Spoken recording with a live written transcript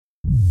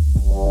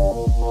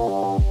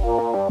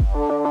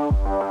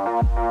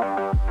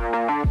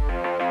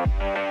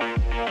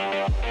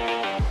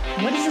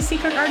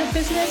secret art of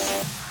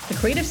business? The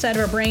creative side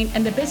of our brain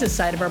and the business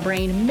side of our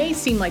brain may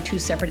seem like two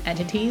separate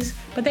entities,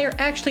 but they are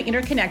actually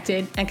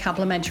interconnected and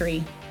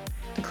complementary.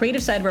 The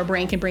creative side of our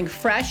brain can bring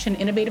fresh and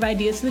innovative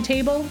ideas to the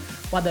table,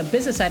 while the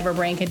business side of our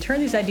brain can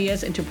turn these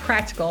ideas into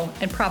practical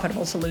and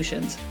profitable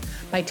solutions.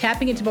 By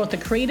tapping into both the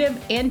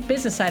creative and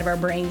business side of our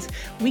brains,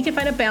 we can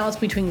find a balance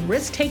between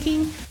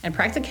risk-taking and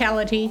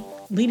practicality,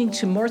 leading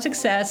to more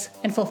success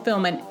and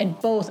fulfillment in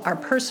both our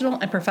personal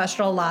and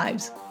professional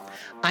lives.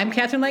 I'm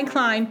Catherine Lane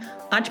Klein,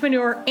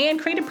 entrepreneur and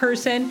creative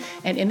person,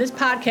 and in this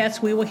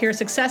podcast, we will hear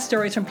success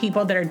stories from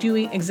people that are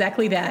doing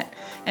exactly that,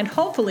 and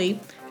hopefully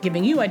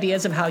giving you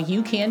ideas of how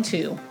you can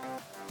too.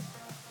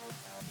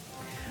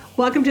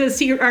 Welcome to the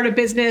Secret Art of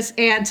Business,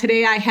 and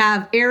today I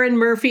have Aaron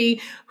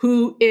Murphy,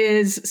 who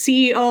is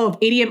CEO of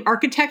ADM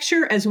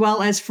Architecture as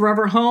well as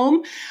Forever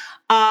Home.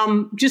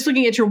 Just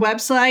looking at your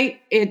website,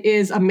 it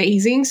is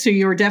amazing. So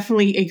you're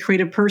definitely a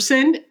creative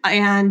person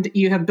and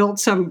you have built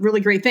some really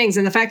great things.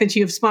 And the fact that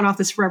you have spun off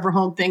this Forever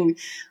Home thing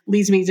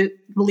leads me to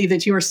believe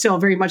that you are still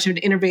very much of an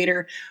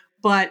innovator.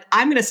 But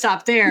I'm going to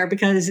stop there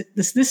because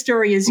this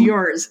story is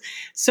yours.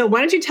 So why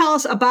don't you tell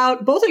us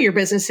about both of your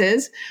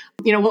businesses,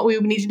 what we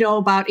would need to know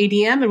about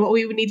ADM and what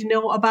we would need to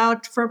know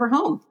about Forever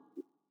Home?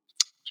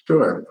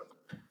 Sure.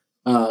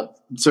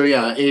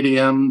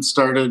 ADM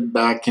started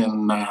back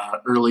in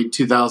early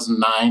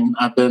 2009.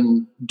 I've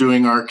been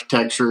doing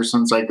architecture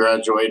since I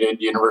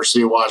graduated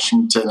University of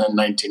Washington in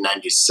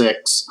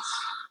 1996.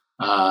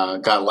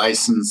 Got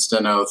licensed in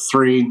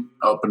 2003,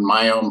 opened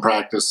my own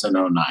practice in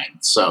 2009.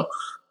 So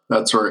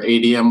that's where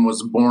ADM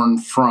was born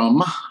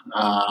from.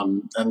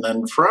 And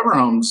then Forever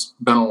Home's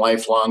been a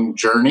lifelong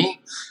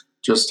journey,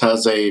 just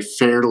has a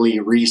fairly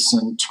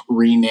recent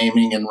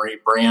renaming and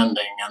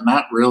rebranding. And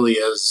that really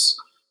is...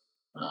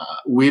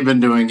 we've been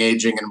doing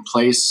aging in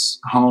place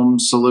home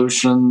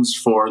solutions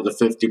for the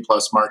 50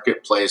 plus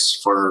marketplace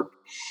for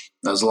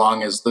as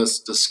long as this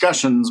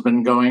discussion's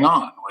been going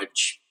on,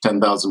 which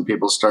 10,000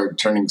 people started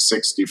turning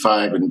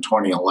 65 in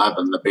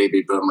 2011, the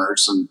baby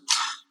boomers. And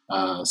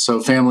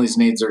so families'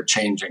 needs are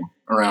changing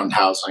around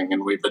housing,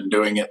 and we've been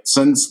doing it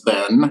since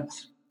then.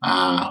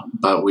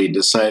 But we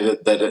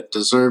decided that it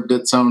deserved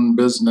its own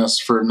business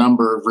for a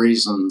number of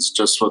reasons,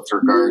 just with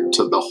regard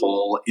to the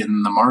hole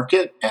in the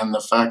market and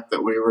the fact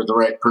that we were the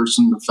right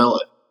person to fill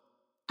it.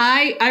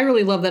 I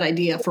really love that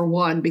idea, for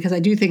one, because I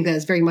do think that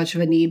is very much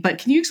of a need. But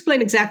can you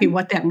explain exactly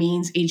what that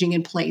means, aging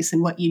in place,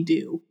 and what you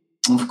do?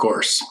 Of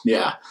course,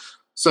 yeah.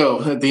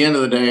 So at the end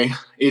of the day,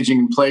 aging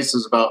in place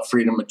is about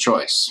freedom of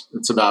choice.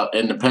 It's about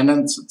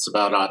independence. It's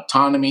about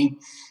autonomy.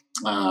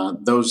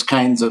 Those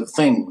kinds of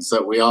things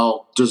that we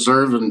all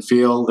deserve and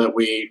feel that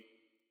we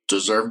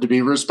deserve to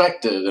be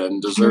respected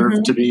and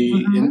deserve to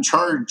be in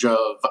charge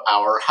of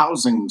our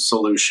housing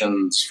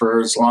solutions for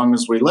as long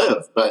as we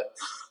live. But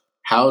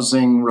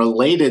housing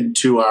related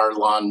to our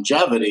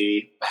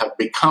longevity have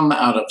become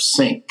out of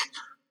sync.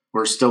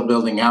 We're still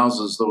building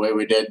houses the way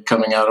we did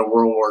coming out of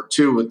World War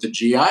II with the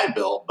GI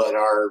Bill, but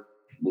our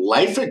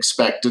life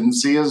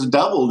expectancy has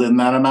doubled in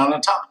that amount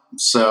of time.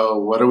 So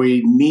what do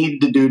we need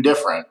to do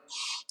different?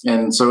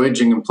 And so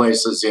aging in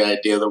place is the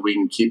idea that we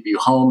can keep you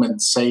home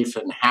and safe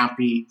and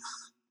happy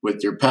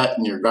with your pet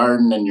and your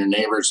garden and your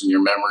neighbors and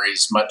your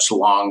memories much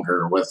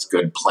longer with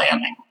good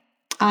planning.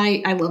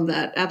 I love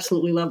that.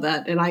 Absolutely love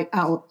that. And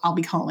I'll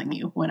be calling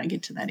you when I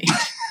get to that age.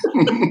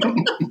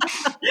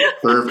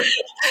 Perfect.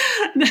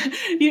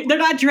 They're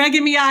not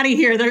dragging me out of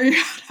here.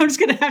 I'm just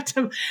going to have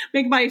to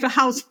make my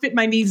house fit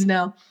my needs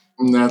now.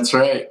 That's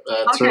right.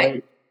 That's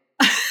okay.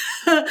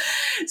 Right.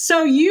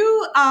 So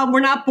you were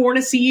not born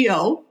a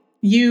CEO.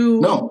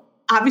 You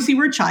obviously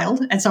were a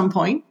child at some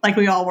point, like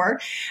we all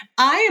were.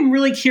 I am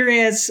really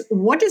curious,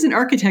 what does an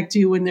architect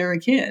do when they're a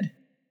kid?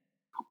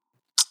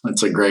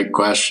 That's a great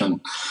question.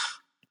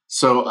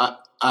 So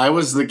I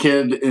was the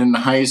kid in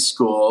high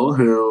school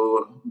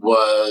who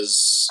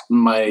was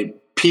my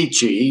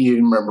peachy. You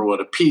remember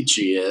what a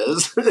peachy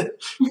is.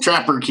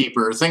 Trapper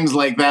keeper, things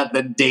like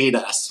that date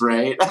us,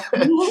 right?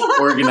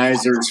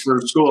 Organizers for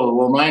school.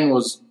 Well, mine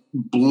was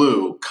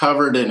blue,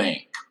 covered in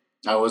ink.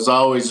 I was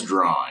always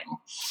drawing.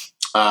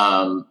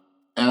 And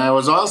I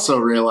was also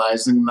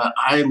realizing that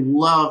I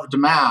loved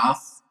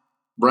math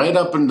right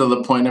up until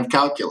the point of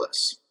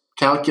calculus.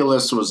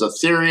 Calculus was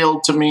ethereal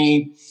to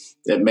me.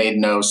 It made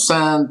no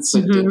sense.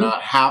 It did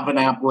not have an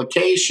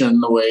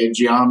application the way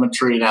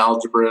geometry and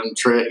algebra and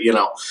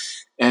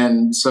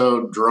And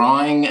so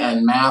drawing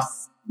and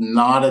math,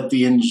 not at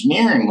the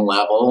engineering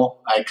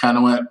level, I kind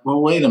of went,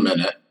 well, wait a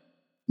minute.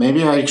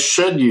 Maybe I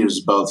should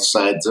use both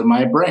sides of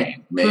my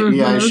brain.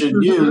 Maybe I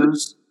should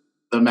use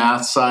the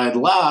math side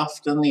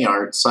left and the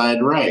art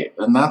side right.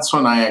 And that's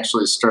when I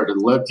actually started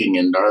looking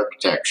into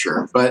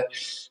architecture. But,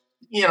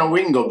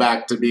 we can go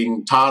back to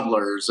being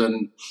toddlers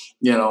and,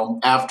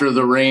 after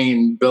the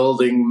rain,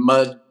 building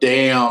mud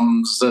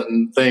dams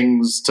and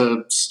things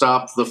to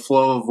stop the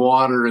flow of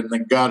water in the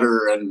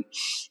gutter. And,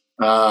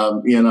 I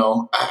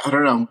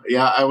don't know.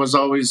 Yeah, I was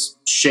always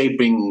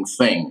shaping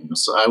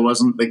things. I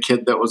wasn't the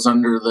kid that was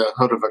under the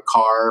hood of a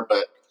car,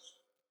 but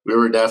we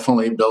were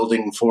definitely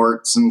building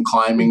forts and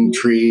climbing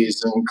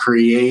trees and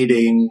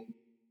creating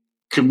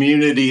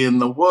community in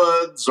the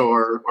woods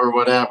or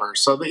whatever.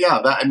 So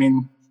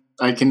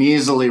I can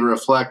easily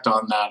reflect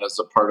on that as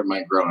a part of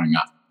my growing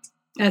up.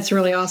 That's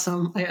really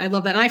awesome. I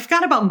love that. And I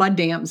forgot about mud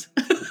dams.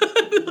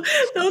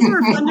 Those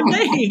were fun to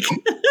make.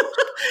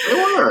 They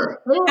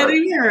were.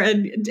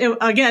 And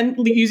again,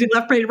 using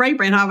left brain, right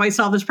brain, how do I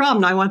solve this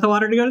problem? Now I want the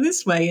water to go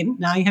this way, and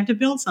now you have to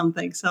build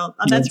something. So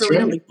that's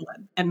really cool.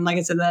 And like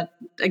I said, that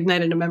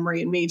ignited a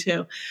memory in me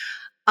too.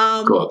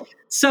 Cool.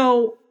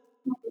 So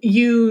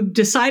you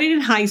decided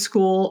in high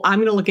school, I'm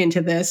going to look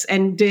into this.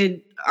 And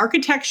did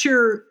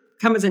architecture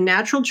come as a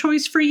natural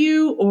choice for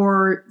you,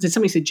 or did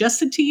somebody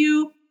suggest it to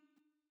you?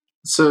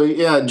 So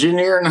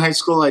junior year in high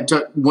school,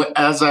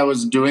 as I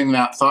was doing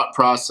that thought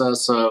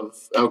process of,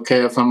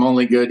 okay, if I'm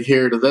only good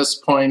here to this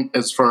point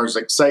as far as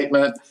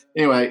excitement.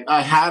 Anyway,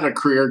 I had a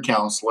career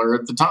counselor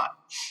at the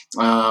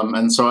time.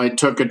 And so I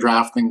took a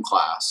drafting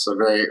class, a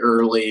very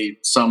early,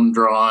 some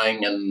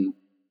drawing and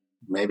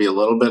maybe a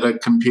little bit of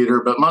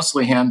computer, but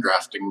mostly hand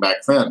drafting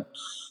back then,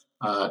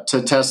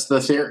 to test the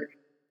theory.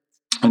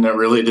 And it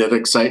really did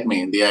excite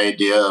me, the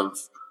idea of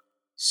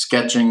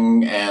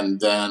sketching and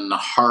then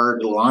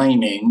hard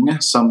lining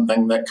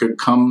something that could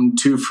come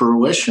to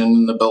fruition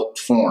in the built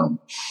form.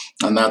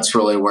 And that's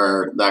really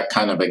where that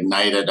kind of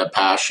ignited a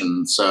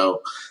passion.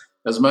 So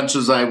as much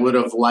as I would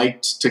have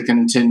liked to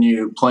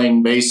continue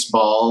playing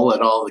baseball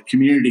at all the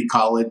community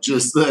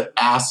colleges that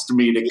asked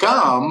me to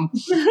come,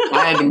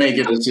 I had to make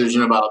a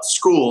decision about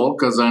school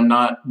because I'm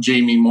not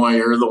Jamie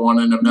Moyer, the one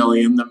in a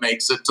million that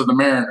makes it to the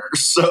Mariners.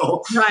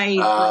 So,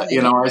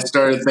 I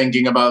started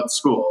thinking about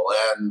school.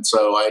 And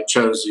so I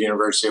chose the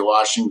University of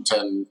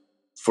Washington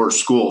for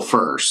school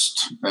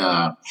first,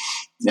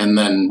 and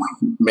then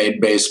made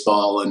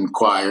baseball and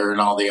choir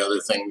and all the other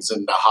things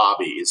into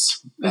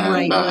hobbies.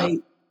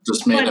 And,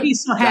 just made that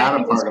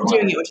a part of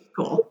it, which is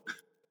cool.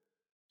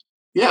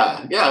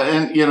 Yeah.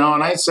 And, and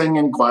I sang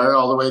in choir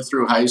all the way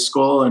through high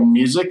school, and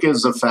music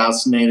is a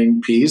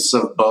fascinating piece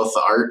of both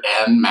art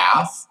and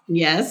math.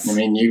 Yes. I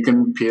mean, you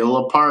can peel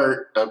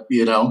apart, a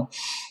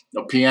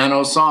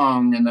piano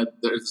song, and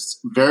it's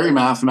very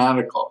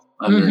mathematical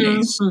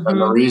underneath, and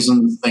the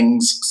reason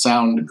things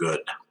sound good.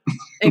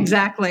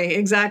 Exactly.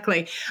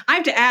 I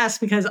have to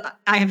ask, because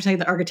I have to tell you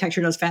that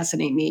architecture does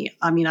fascinate me.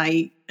 I mean,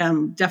 I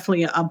am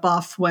definitely a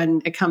buff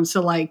when it comes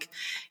to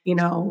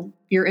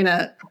you're in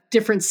a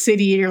different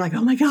city and you're like,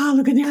 oh my God,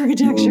 look at the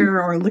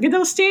architecture, or look at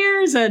those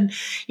stairs, and,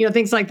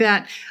 things like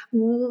that.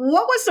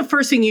 What was the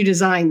first thing you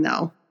designed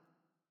though?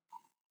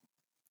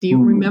 Do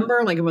you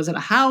remember? Was it a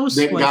house?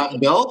 That got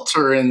built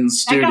or in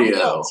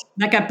studio?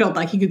 That got built.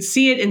 You could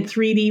see it in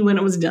 3D when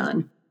it was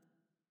done.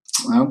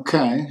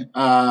 Okay.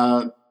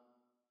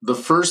 The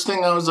first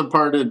thing I was a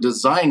part of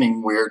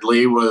designing,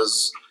 weirdly,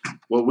 was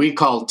what we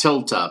call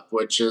tilt-up,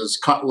 which is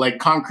like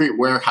concrete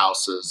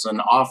warehouses and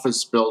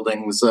office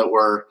buildings that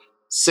were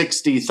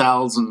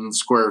 60,000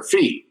 square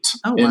feet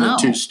in a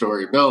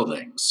 2-story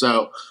building.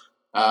 So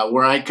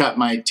where I cut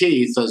my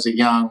teeth as a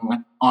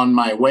young, on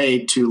my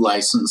way to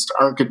licensed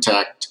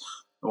architect,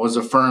 was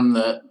a firm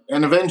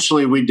and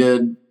eventually we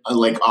did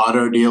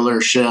auto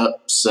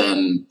dealerships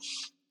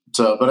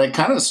but I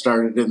kind of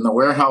started in the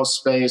warehouse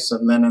space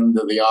and then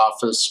into the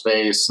office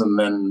space and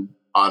then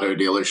auto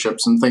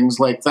dealerships and things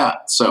like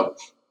that. So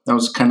that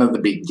was kind of the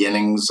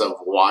beginnings of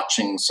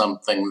watching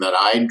something that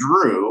I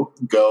drew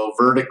go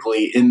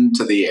vertically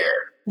into the air.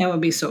 That would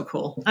be so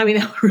cool. I mean,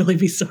 that would really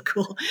be so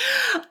cool.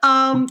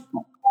 All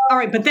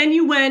right. But then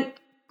you went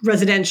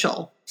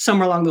residential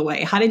somewhere along the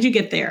way. How did you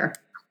get there?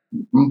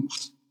 Mm-hmm.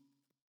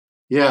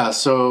 Yeah.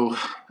 So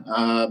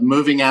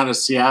moving out of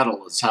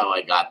Seattle is how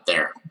I got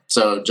there.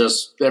 So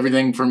just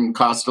everything from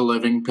cost of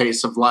living,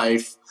 pace of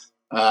life,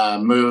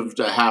 moved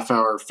a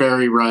half-hour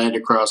ferry ride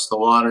across the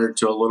water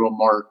to a little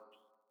more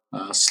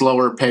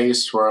slower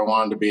pace where I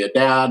wanted to be a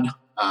dad.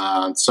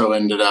 So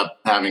ended up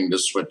having to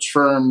switch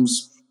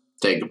firms,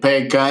 take a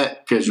pay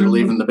cut because you're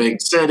leaving the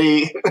big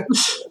city,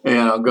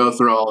 go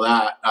through all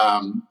that.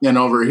 And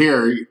over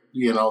here,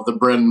 the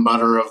bread and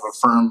butter of a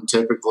firm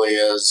typically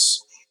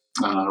is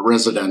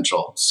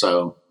residential.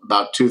 So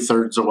about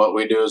 2/3 of what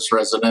we do is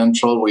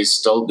residential. We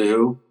still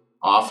do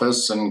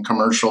office and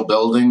commercial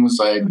buildings.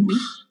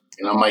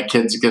 My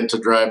kids get to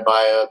drive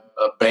by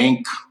a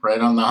bank right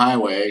on the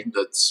highway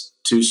that's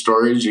 2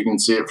 stories. You can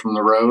see it from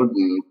the road,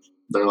 and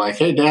they're like,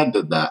 hey, Dad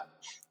did that.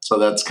 So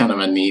that's kind of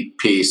a neat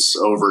piece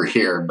over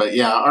here. But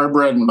yeah, our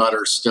bread and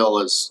butter still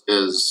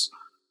is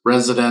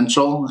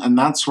residential. And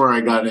that's where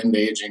I got into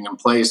Aging in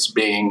Place,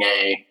 being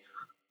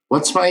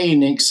what's my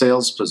unique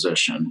sales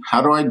position?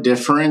 How do I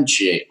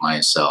differentiate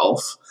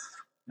myself?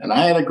 And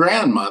I had a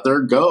grandmother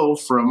go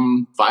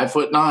from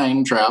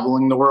 5'9",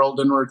 traveling the world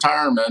in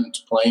retirement,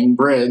 playing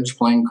bridge,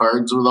 playing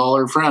cards with all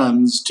her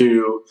friends,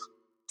 to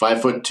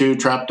 5'2",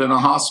 trapped in a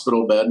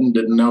hospital bed and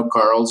didn't know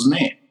Carl's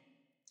name.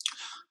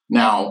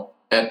 Now,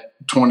 at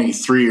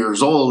 23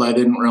 years old, I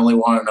didn't really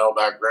want to know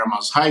about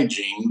grandma's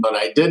hygiene, but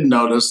I did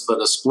notice that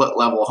a split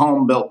level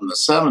home built in the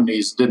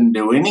 70s didn't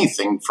do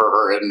anything for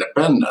her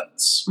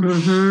independence.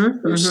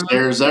 There's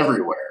stairs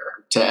everywhere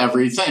to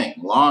everything,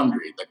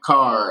 laundry, the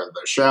car,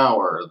 the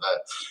shower.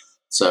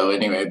 So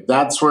anyway,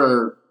 that's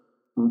where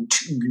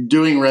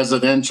doing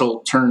residential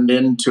turned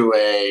into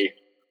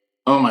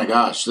oh my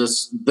gosh,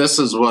 this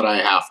is what I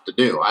have to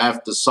do. I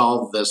have to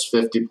solve this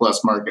 50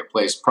 plus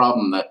marketplace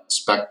problem that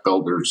spec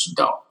builders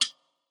don't.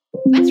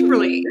 That's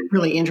really,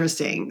 really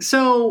interesting.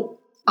 So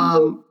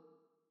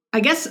I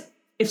guess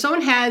if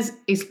someone has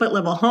a split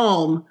level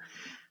home,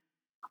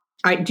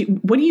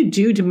 what do you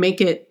do to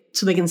make it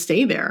so they can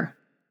stay there?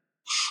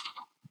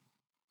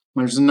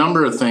 There's a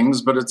number of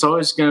things, but it's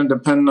always going to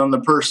depend on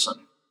the person.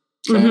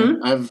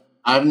 Okay?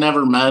 I've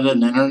never met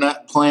an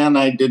internet plan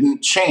I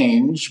didn't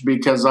change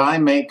because I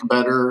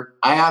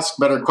ask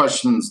better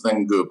questions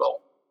than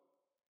Google.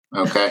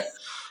 Okay.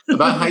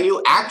 About how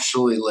you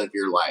actually live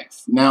your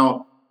life.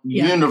 Now,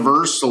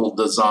 universal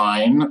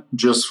design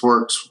just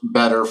works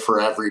better for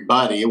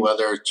everybody,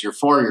 whether it's your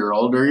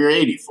 4-year-old or your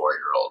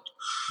 84-year-old.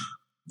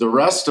 The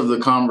rest of the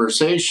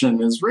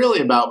conversation is really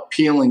about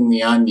peeling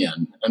the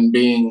onion and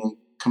being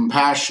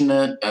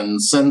compassionate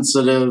and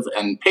sensitive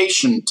and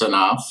patient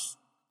enough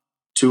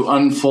to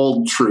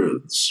unfold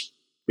truths.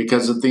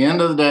 Because at the end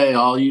of the day,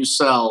 all you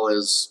sell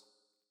is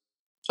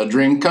a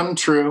dream come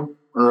true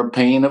or a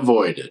pain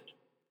avoided.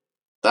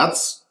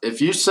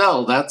 If you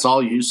sell, that's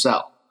all you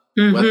sell.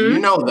 Whether you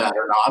know that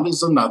or not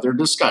is another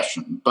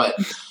discussion. But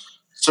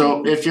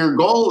so if your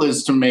goal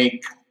is to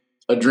make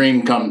a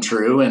dream come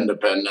true,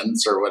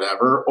 independence or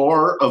whatever,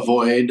 or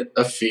avoid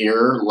a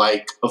fear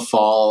like a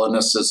fall in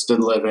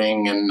assisted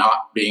living and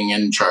not being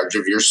in charge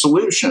of your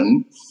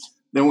solution,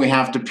 then we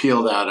have to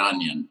peel that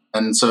onion.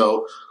 And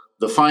so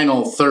the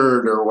final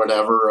third or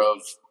whatever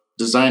of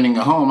designing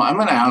a home, I'm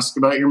going to ask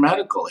about your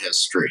medical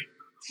history.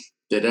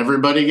 Did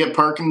everybody get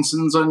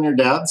Parkinson's on your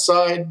dad's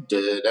side?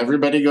 Did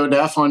everybody go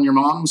deaf on your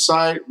mom's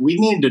side? We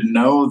need to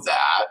know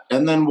that.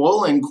 And then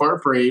we'll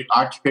incorporate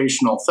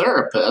occupational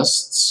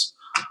therapists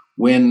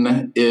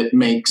when it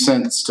makes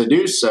sense to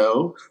do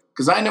so.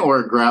 Because I know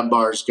where grab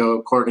bars go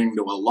according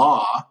to a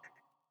law.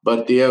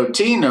 But the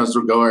OT knows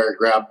where a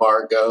grab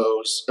bar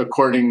goes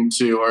according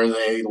to, are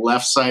they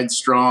left side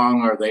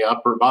strong? Are they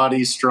upper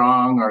body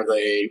strong? Are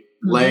they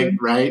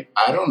leg right?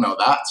 I don't know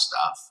that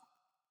stuff.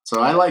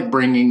 So I like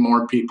bringing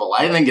more people.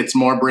 I think it's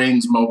more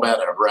brains, more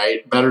better,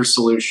 right? Better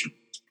solution.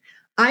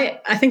 I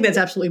think that's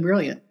absolutely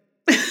brilliant.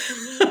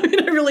 I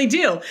mean, I really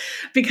do.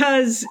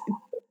 Because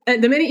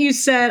the minute you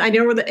said, I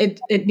know where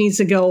it needs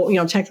to go,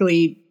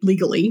 technically,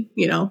 legally,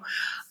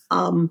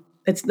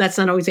 that's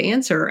not always the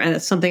answer. And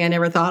it's something I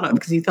never thought of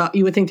because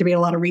you would think there'd be a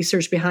lot of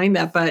research behind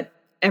that, but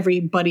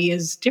everybody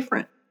is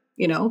different,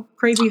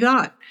 crazy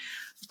thought.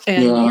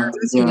 And you're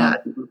addressing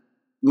that.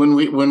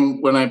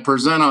 When I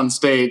present on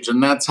stage,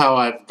 and that's how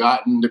I've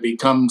gotten to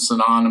become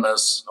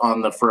synonymous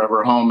on the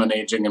Forever Home and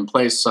Aging in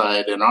Place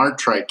side in our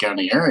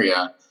Tri-County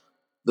area,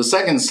 the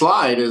second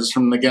slide is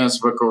from the Guinness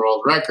Book of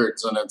World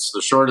Records, and it's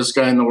the shortest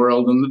guy in the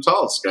world and the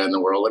tallest guy in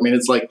the world. I mean,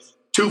 it's like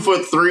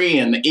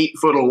 2'3" and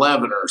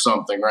 8'11" or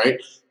something, right?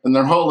 And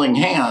they're holding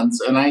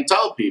hands. And I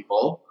tell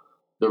people,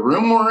 the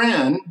room we're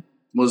in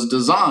was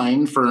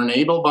designed for an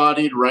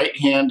able-bodied,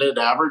 right-handed,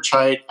 average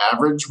height,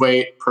 average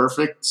weight,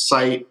 perfect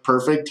sight,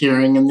 perfect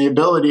hearing, and the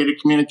ability to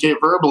communicate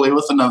verbally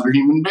with another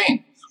human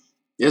being.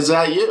 Is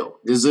that you?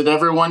 Is it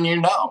everyone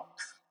you know?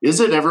 Is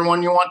it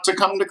everyone you want to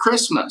come to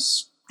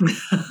Christmas?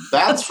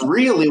 That's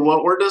really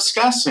what we're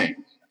discussing.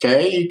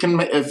 Okay,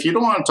 if you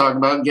don't want to talk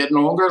about getting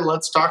older,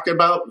 let's talk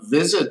about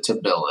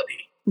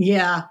visitability.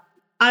 Yeah.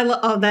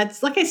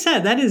 That's, like I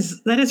said, that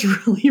is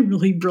really,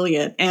 really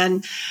brilliant.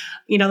 And,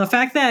 the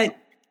fact that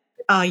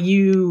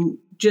you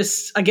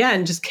just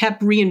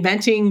kept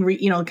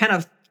reinventing, kind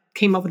of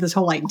came up with this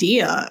whole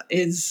idea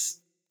is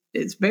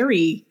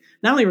very,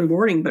 not only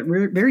rewarding, but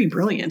very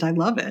brilliant. I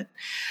love it.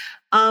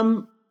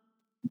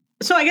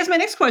 So I guess my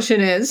next question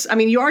is, I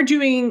mean, you are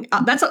doing,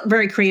 that's a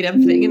very creative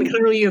thing, and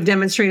clearly you have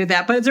demonstrated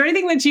that, but is there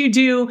anything that you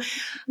do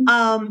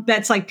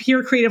that's like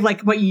pure creative, like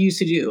what you used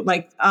to do?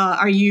 Like,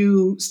 are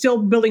you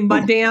still building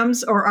mud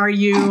dams, or are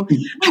you,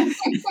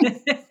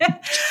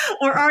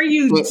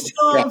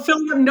 still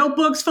filling up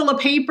notebooks full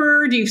of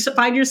paper? Do you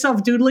find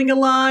yourself doodling a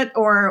lot,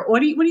 or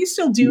what are you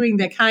still doing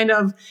that kind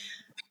of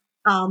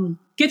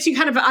gets you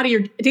kind of out of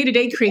your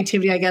day-to-day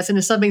creativity, I guess,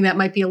 into something that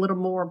might be a little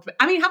more,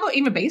 I mean, how about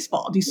even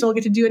baseball? Do you still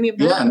get to do any of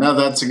that? Yeah, no,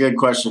 that's a good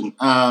question.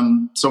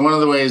 So one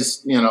of the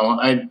ways,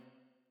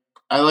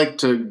 I like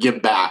to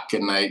give back,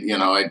 and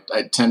I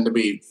tend to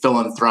be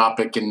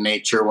philanthropic in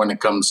nature when it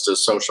comes to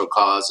social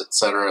cause, et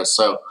cetera.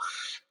 So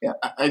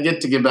I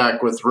get to give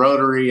back with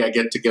Rotary. I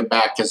get to give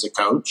back as a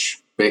coach,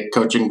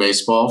 coaching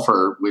baseball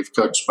we've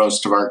coached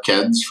most of our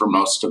kids for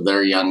most of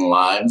their young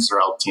lives. They're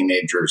all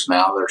teenagers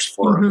now. There's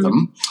 4 of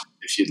them.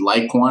 If you'd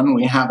like one,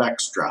 we have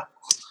extra.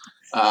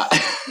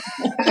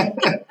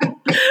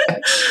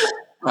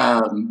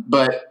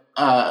 But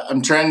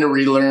I'm trying to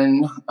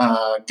relearn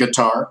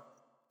guitar.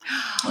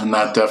 And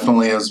that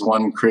definitely is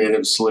one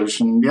creative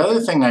solution. The other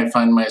thing I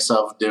find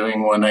myself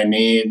doing when I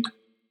need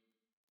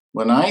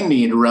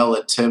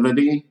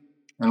relativity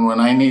and when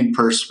I need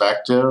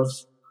perspective,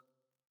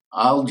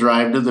 I'll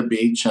drive to the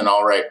beach and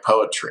I'll write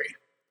poetry.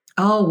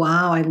 Oh,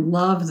 wow. I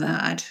love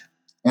that.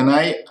 And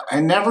I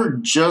never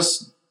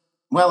just,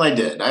 well, I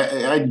did.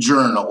 I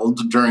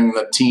journaled during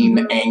the teen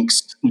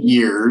angst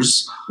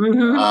years.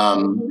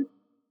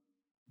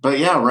 But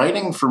yeah,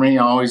 writing for me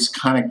always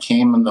kind of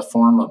came in the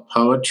form of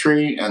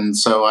poetry. And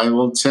so I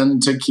will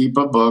tend to keep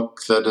a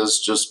book that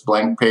is just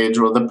blank page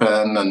with a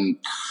pen.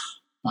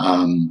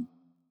 And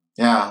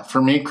yeah,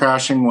 for me,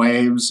 crashing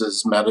waves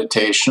is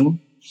meditation.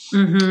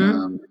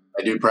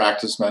 I do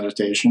practice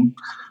meditation.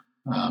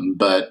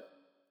 But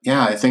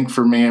yeah, I think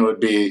for me, it would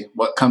be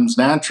what comes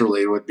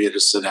naturally would be to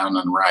sit down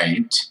and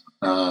write.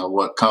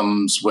 What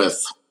comes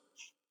with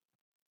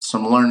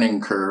some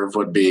learning curve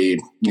would be,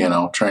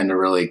 trying to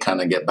really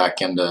kind of get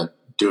back into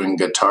doing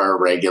guitar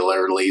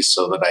regularly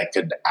so that I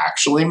could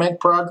actually make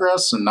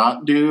progress and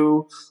not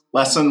do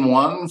lesson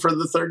 1 for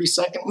the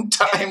 32nd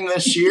time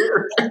this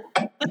year.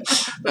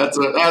 That's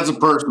a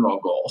personal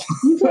goal.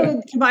 You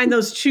can combine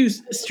those two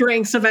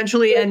strengths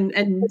eventually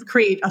and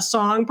create a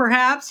song,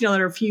 perhaps,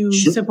 that are a few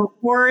simple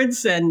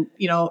chords and,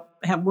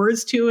 have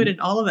words to it and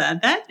all of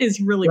that. That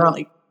is really,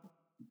 really cool.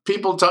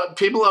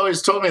 People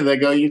always told me, they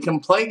go, you can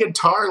play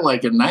guitar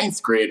like a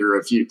 9th grader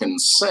if you can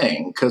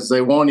sing, because they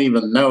won't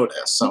even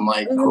notice. I'm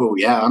like, oh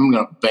yeah, I'm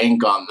going to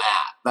bank on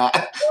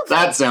that.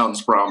 That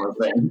sounds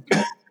promising.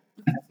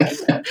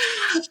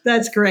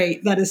 That's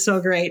great. That is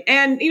so great.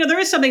 And, there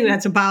is something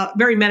that's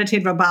very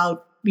meditative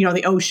about,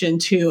 the ocean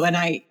too. And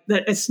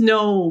that it's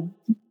no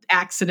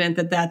accident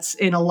that that's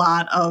in a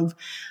lot of,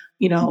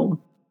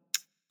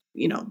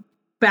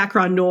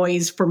 background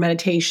noise for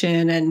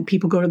meditation, and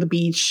people go to the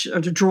beach, or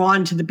they're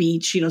drawn to the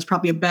beach, is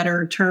probably a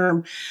better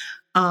term,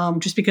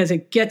 just because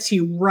it gets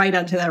you right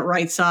onto that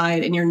right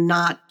side and you're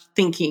not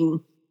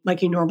thinking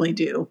like you normally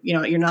do.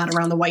 You're not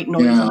around the white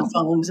noise on the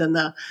phones and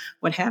the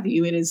what have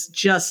you. It is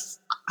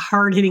just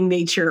hard-hitting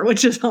nature,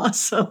 which is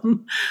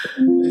awesome.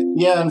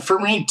 Yeah, and for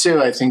me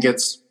too, I think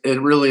it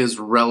really is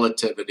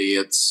relativity.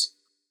 It's,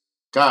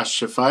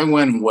 gosh, if I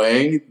went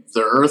away,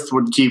 the earth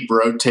would keep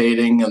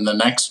rotating and the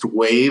next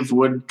wave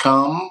would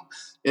come.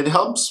 It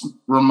helps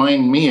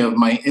remind me of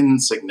my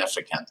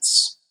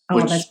insignificance,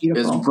 which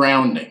is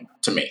grounding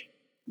to me.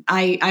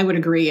 I would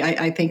agree.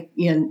 I think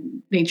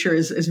nature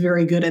is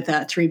very good at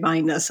that, to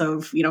remind us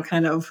of,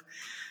 kind of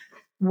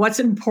what's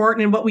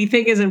important and what we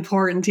think is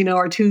important,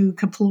 are two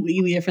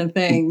completely different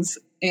things.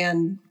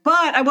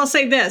 But I will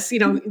say this,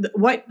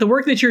 what the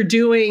work that you're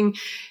doing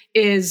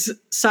is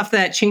stuff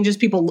that changes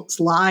people's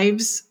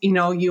lives.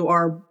 You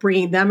are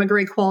bringing them a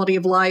great quality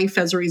of life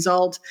as a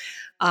result.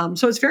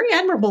 So it's very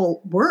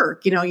admirable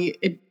work.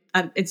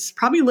 It's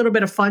probably a little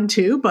bit of fun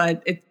too,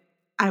 but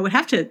I would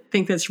have to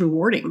think that's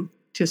rewarding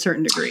to a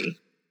certain degree.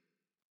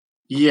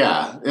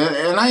 Yeah.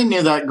 And I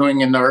knew that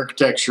going into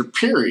architecture,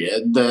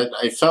 period, that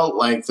I felt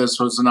like this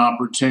was an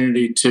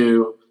opportunity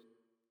to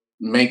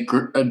make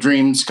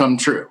dreams come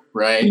true,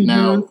 right?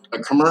 Now, a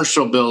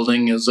commercial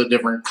building is a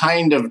different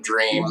kind of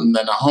dream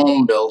than a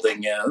home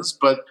building is,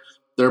 but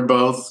they're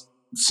both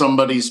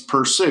somebody's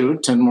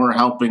pursuit, and we're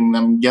helping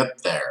them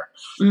get there.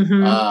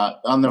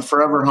 On the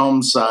Forever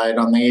Home side,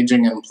 on the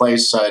aging in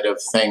place side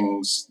of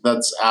things,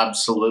 that's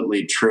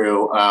absolutely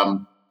true.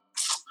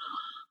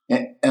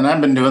 And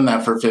I've been doing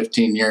that for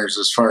 15 years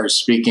as far as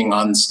speaking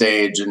on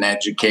stage and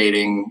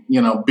educating,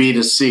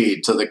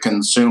 B2C to the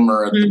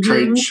consumer at the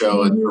trade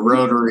show, at the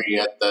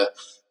Rotary,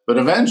 but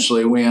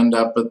eventually we end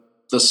up at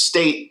the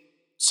state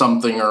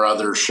something or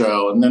other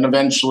show. And then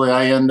eventually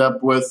I end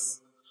up with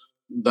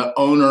the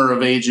owner of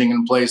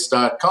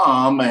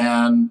aginginplace.com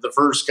and the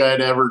first guy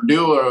to ever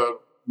do a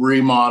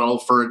remodel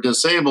for a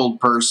disabled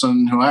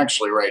person, who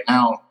actually right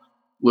now,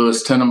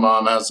 Louis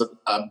Tenenbaum has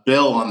a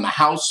bill on the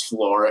House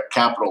floor at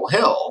Capitol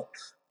Hill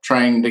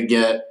trying to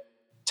get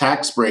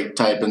tax break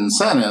type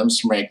incentives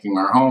for making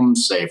our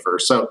homes safer.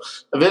 So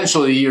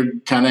eventually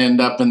you kind of end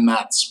up in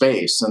that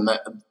space, and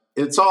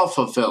it's all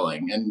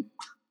fulfilling. And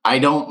I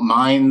don't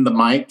mind the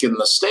mic and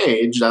the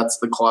stage. That's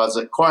the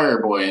closet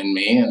choir boy in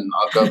me, and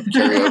I'll go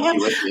karaoke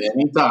with you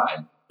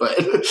anytime. But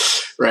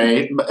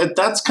right, but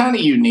that's kind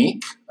of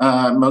unique.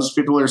 Most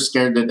people are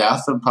scared to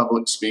death of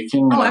public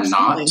speaking, and I'm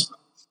not.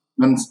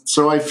 And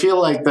so I feel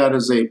like that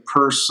is a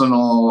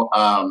personal,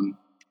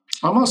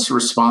 almost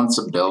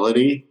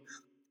responsibility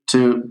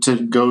to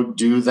go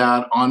do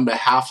that on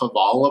behalf of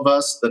all of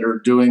us that are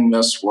doing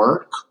this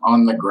work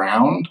on the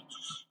ground.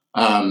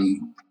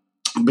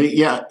 But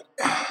yeah,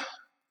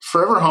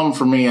 Forever Home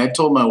for me, I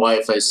told my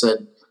wife, I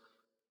said,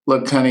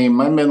 look, honey,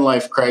 my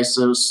midlife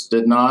crisis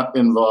did not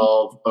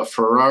involve a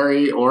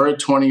Ferrari or a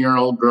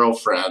 20-year-old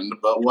girlfriend,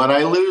 but what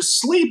I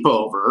lose sleep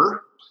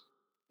over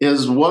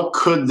is what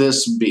could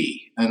this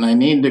be? And I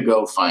need to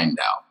go find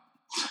out.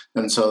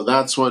 And so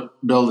that's what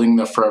building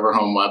the Forever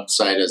Home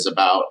website is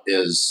about,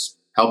 is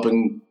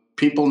helping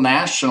people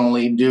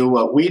nationally do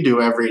what we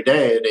do every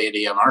day at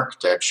ADM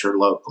Architecture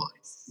locally.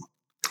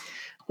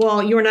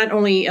 Well, you're not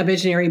only a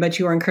visionary, but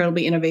you are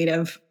incredibly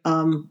innovative.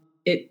 I'm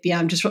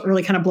just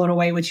really kind of blown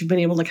away what you've been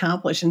able to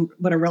accomplish in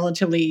what a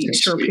relatively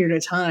short period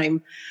of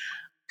time.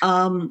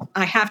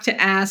 I have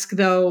to ask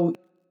though,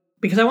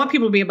 because I want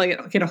people to be able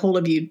to get a hold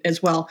of you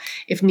as well,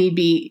 if need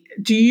be.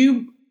 Do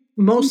you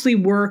mostly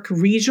work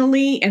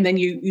regionally and then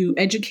you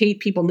educate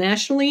people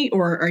nationally,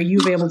 or are you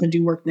able to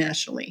do work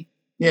nationally?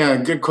 Yeah,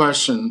 good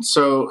question.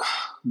 So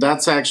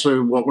that's actually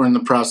what we're in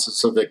the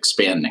process of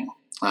expanding.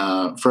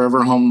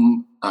 Forever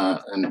Home,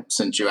 and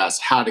since you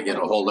asked how to get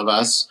a hold of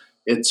us,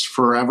 it's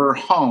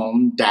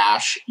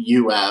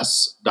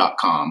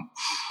foreverhome-us.com.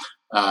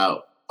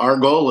 Our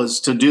goal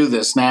is to do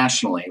this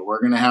nationally.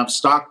 We're going to have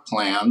stock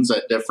plans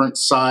at different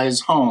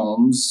size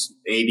homes,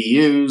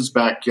 ADUs,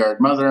 backyard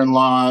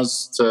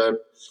mother-in-laws, to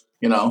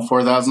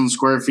 4,000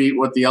 square feet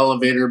with the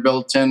elevator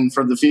built in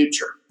for the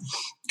future.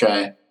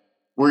 Okay.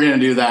 We're going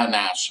to do that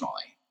nationally.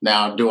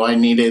 Now, do I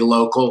need a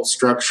local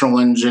structural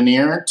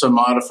engineer to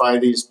modify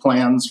these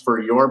plans for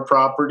your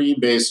property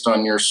based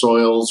on your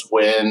soils,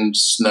 wind,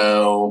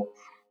 snow?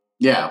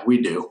 Yeah,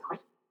 we do.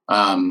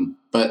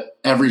 But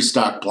every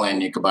stock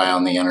plan you could buy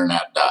on the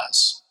internet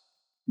does.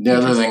 The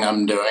other thing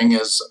I'm doing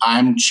is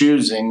I'm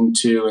choosing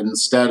to,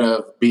 instead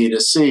of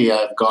B2C,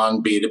 I've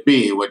gone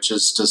B2B, which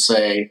is to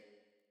say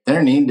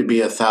there need to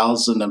be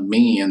 1,000 of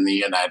me in the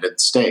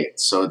United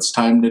States. So it's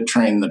time to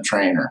train the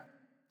trainer.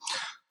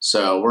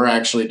 So we're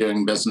actually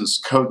doing business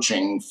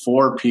coaching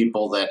for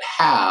people that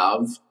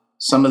have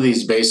some of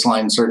these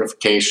baseline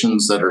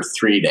certifications that are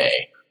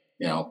 3-day,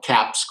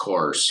 CAPS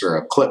course or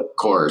a CLIP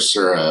course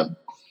or a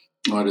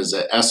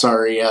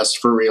SRES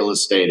for real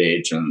estate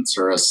agents,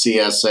 or a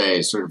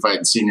CSA,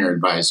 Certified Senior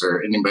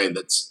Advisor. Anybody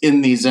that's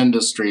in these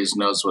industries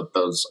knows what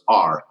those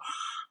are.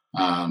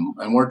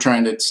 And we're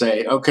trying to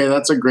say, okay,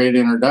 that's a great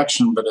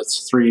introduction, but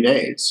it's 3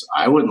 days.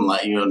 I wouldn't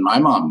let you in my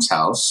mom's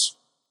house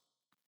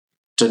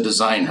to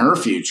design her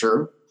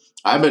future.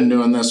 I've been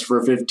doing this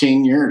for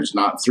 15 years,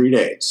 not 3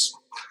 days.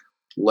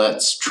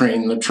 Let's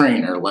train the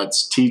trainer.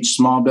 Let's teach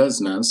small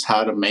business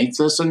how to make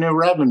this a new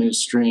revenue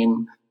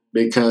stream,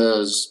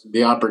 because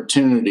the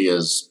opportunity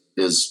is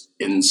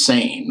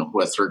insane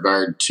with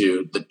regard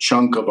to the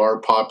chunk of our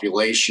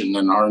population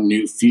and our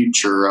new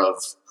future of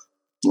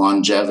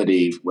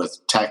longevity with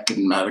tech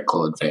and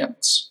medical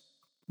advance.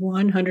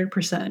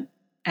 100%.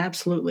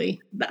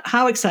 Absolutely.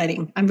 How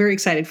exciting. I'm very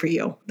excited for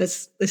you.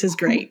 This is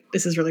great.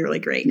 This is really, really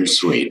great. You're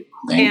sweet.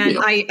 Thank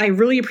you. I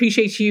really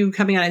appreciate you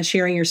coming on and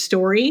sharing your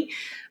story.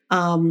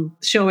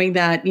 Showing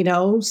that,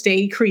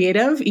 stay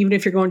creative, even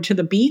if you're going to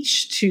the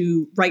beach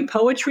to write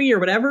poetry or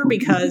whatever,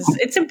 because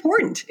it's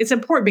important. It's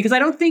important because I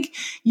don't think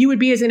you would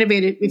be as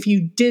innovative if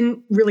you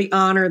didn't really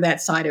honor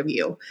that side of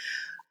you.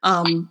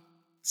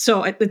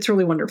 So it's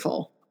really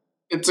wonderful.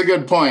 It's a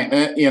good point.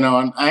 And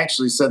I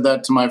actually said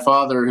that to my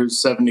father, who's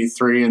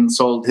 73 and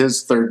sold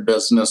his third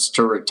business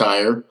to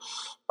retire.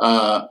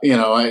 I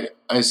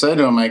said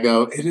to him, I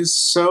go, it is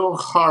so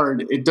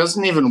hard. It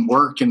doesn't even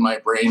work in my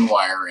brain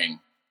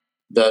wiring.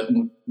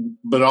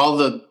 But all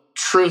the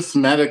truth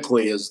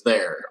medically is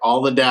there.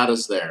 All the data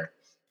is there.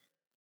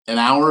 An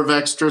hour of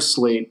extra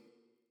sleep,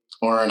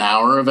 or an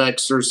hour of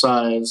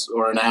exercise,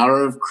 or an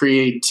hour of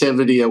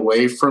creativity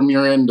away from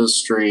your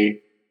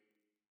industry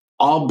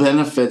all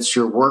benefits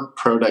your work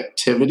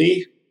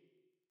productivity.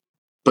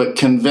 But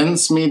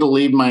convince me to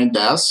leave my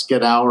desk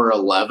at hour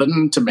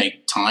 11 to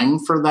make time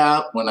for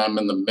that when I'm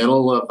in the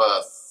middle of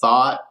a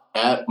thought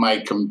at my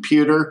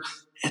computer.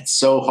 It's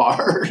so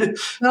hard.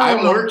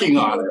 I'm working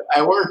on it.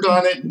 I work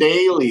on it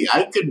daily.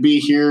 I could be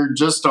here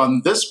just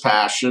on this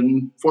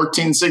passion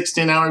 14,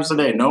 16 hours a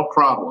day, no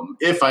problem.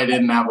 If I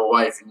didn't have a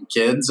wife and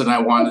kids and I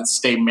wanted to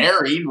stay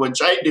married,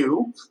 which I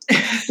do.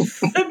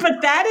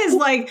 But that is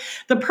like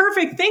the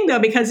perfect thing, though,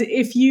 because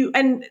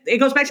and it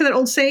goes back to that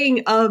old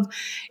saying of,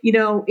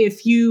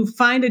 if you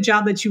find a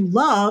job that you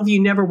love,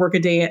 you never work a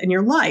day in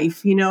your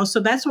life, so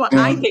that's what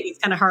I think it's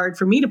kind of hard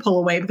for me to pull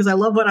away, because I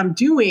love what I'm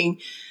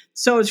doing.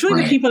 So it's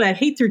really the people that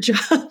hate their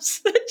jobs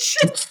that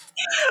should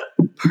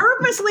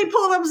purposely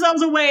pull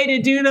themselves away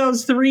to do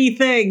those 3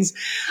 things.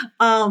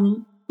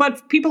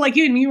 But people like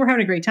you and me were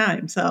having a great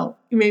time. So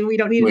maybe we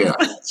don't need it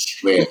as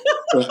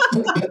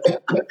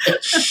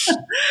much.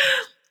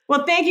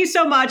 Well, thank you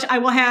so much. I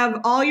will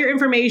have all your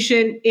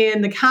information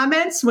in the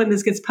comments when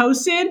this gets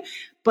posted.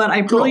 But I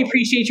really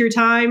appreciate your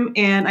time,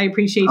 and I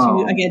appreciate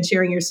you, again,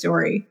 sharing your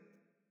story.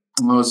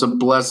 Well, it was a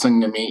blessing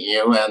to meet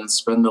you and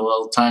spend a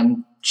little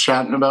time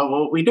chatting about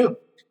what we do.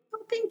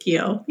 Well, thank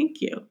you.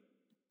 Thank you.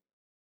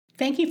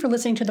 Thank you for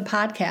listening to the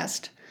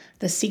podcast.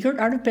 The Secret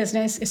Art of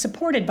Business is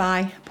supported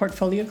by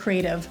Portfolio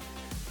Creative.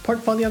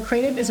 Portfolio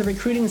Creative is a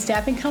recruiting and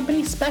staffing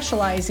company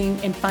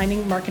specializing in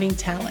finding marketing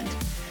talent.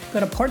 Go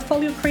to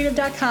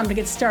portfoliocreative.com to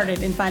get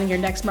started in finding your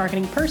next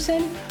marketing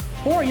person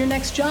or your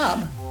next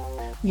job.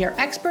 We are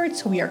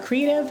experts, we are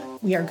creative,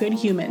 we are good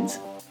humans.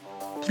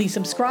 Please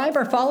subscribe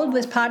or follow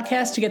this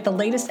podcast to get the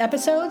latest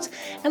episodes,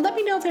 and let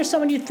me know if there's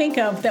someone you think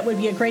of that would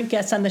be a great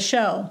guest on the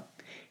show.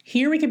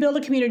 Here we can build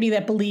a community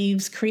that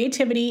believes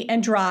creativity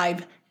and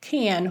drive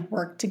can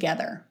work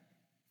together.